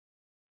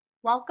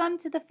Welcome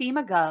to the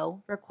FEMA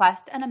GO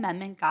Request and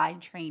Amendment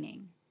Guide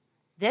training.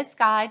 This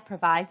guide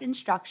provides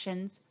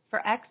instructions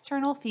for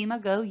external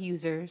FEMA GO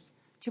users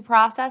to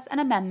process an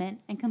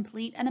amendment and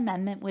complete an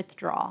amendment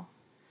withdrawal.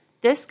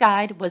 This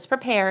guide was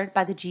prepared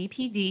by the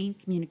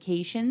GPD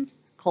Communications,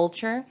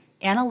 Culture,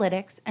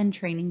 Analytics, and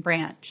Training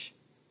branch.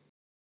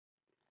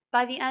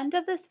 By the end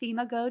of this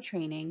FEMA GO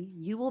training,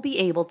 you will be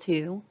able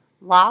to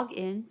log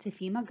in to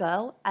FEMA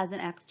GO as an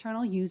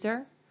external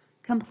user,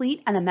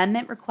 complete an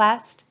amendment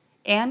request,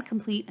 and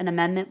complete an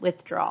amendment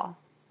withdrawal.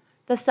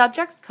 The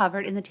subjects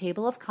covered in the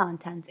table of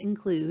contents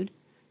include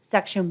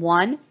Section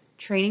 1,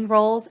 Training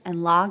Roles and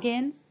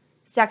Login,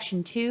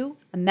 Section 2,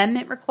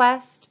 Amendment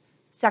Request,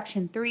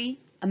 Section 3,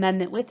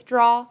 Amendment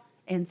Withdrawal,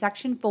 and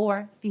Section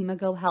 4, FEMA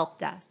GO Help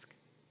Desk.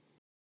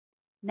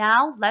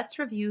 Now let's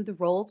review the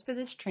roles for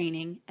this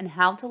training and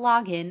how to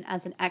log in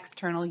as an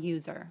external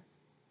user.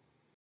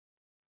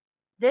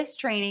 This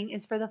training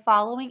is for the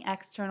following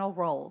external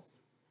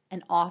roles: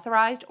 an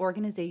authorized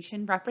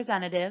organization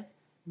representative,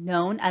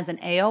 known as an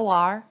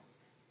AOR,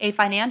 a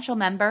financial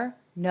member,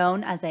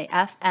 known as a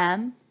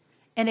FM,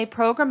 and a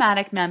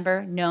programmatic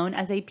member, known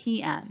as a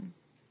PM.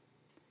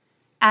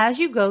 As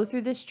you go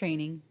through this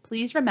training,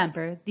 please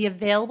remember the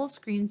available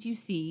screens you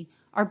see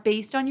are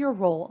based on your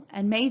role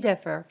and may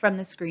differ from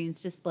the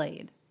screens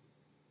displayed.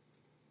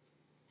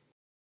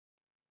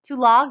 To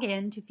log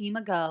in to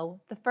FEMA GO,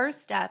 the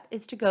first step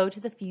is to go to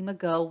the FEMA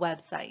GO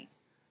website,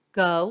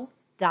 go.fema.gov.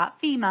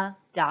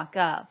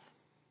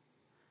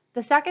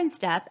 The second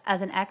step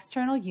as an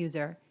external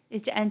user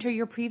is to enter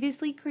your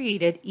previously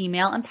created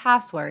email and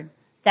password,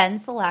 then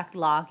select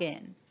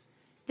Login.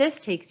 This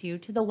takes you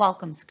to the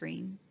Welcome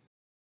screen.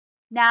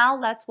 Now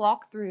let's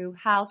walk through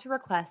how to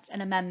request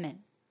an amendment.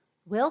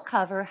 We'll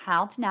cover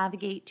how to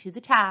navigate to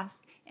the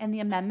task and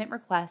the amendment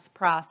request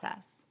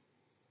process.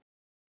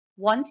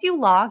 Once you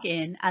log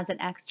in as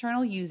an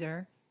external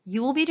user,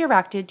 you will be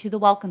directed to the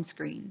Welcome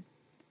screen.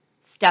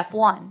 Step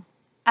 1.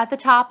 At the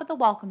top of the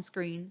Welcome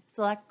screen,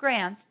 select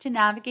Grants to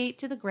navigate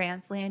to the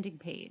Grants landing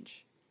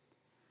page.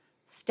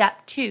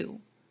 Step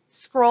 2.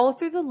 Scroll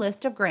through the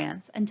list of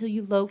grants until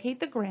you locate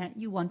the grant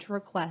you want to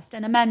request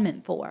an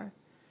amendment for.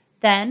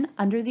 Then,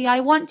 under the I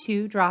Want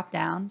To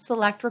drop-down,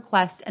 select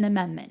Request an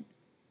Amendment.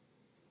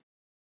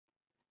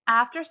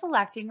 After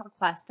selecting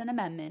Request an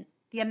Amendment,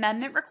 the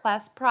amendment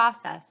request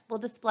process will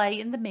display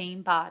in the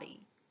main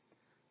body.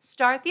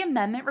 Start the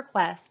amendment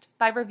request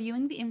by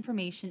reviewing the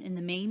information in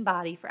the main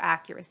body for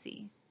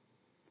accuracy.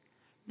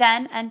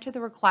 Then enter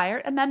the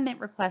required amendment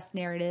request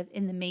narrative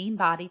in the main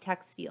body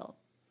text field.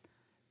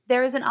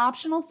 There is an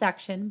optional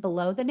section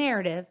below the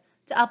narrative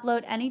to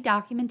upload any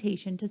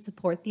documentation to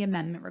support the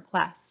amendment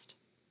request.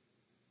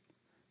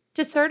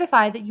 To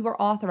certify that you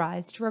are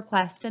authorized to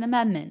request an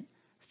amendment,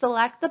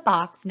 select the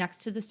box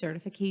next to the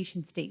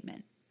certification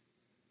statement.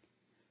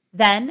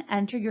 Then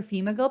enter your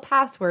FEMA GO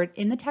password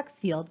in the text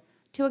field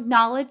to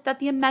acknowledge that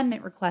the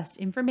amendment request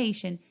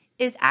information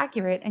is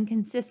accurate and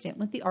consistent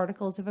with the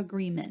Articles of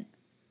Agreement.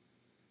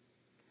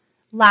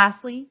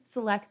 Lastly,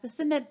 select the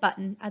Submit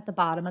button at the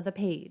bottom of the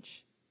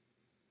page.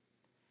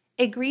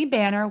 A green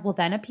banner will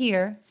then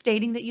appear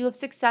stating that you have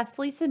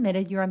successfully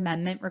submitted your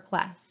amendment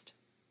request.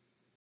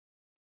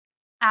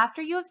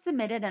 After you have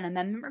submitted an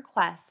amendment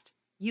request,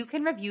 you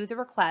can review the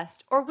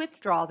request or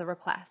withdraw the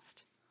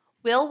request.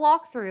 We'll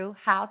walk through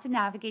how to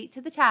navigate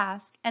to the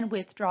task and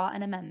withdraw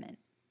an amendment.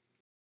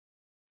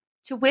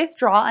 To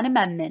withdraw an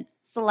amendment,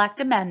 select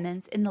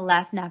Amendments in the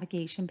left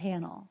navigation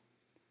panel.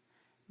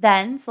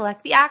 Then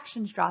select the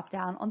Actions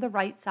drop-down on the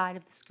right side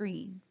of the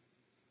screen.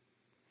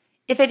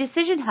 If a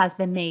decision has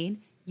been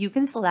made, you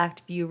can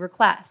select View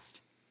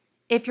Request.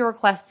 If your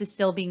request is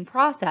still being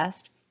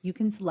processed, you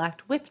can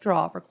select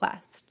Withdraw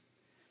Request.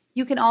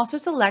 You can also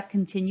select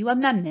Continue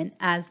Amendment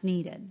as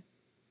needed.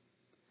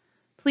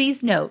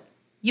 Please note,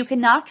 you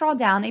cannot draw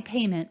down a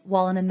payment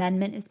while an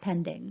amendment is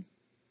pending.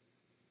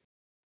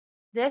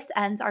 This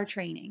ends our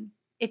training.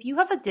 If you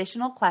have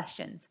additional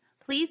questions,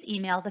 please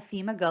email the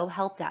FEMA GO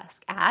Help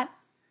Desk at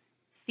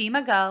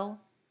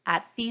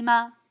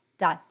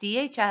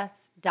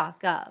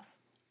femago@fema.dhs.gov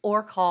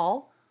or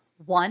call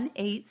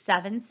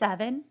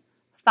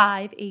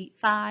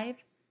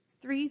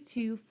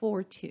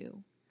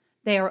 1-877-585-3242.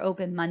 They are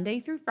open Monday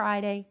through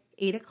Friday,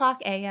 8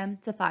 o'clock a.m.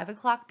 to 5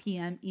 o'clock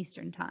p.m.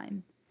 Eastern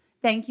Time.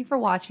 Thank you for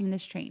watching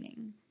this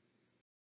training.